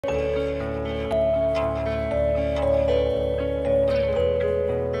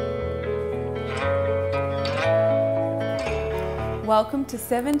Welcome to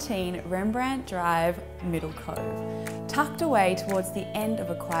 17 Rembrandt Drive, Middle Cove. Tucked away towards the end of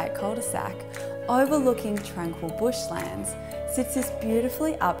a quiet cul-de-sac, overlooking tranquil bushlands, sits this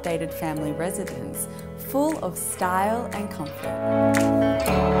beautifully updated family residence, full of style and comfort.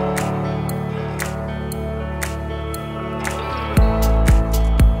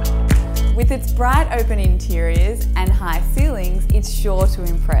 With its bright open interiors and high ceilings, it's sure to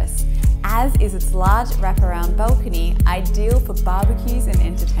impress, as is its large wraparound balcony, ideal for barbecues and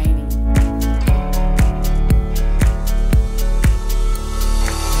entertaining.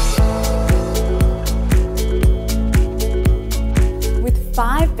 With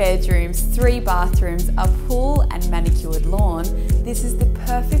 5 bedrooms, 3 bathrooms, a pool and manicured lawn, this is the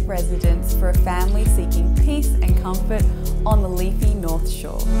perfect residence for a family seeking peace and comfort on the leafy North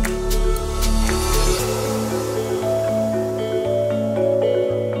Shore.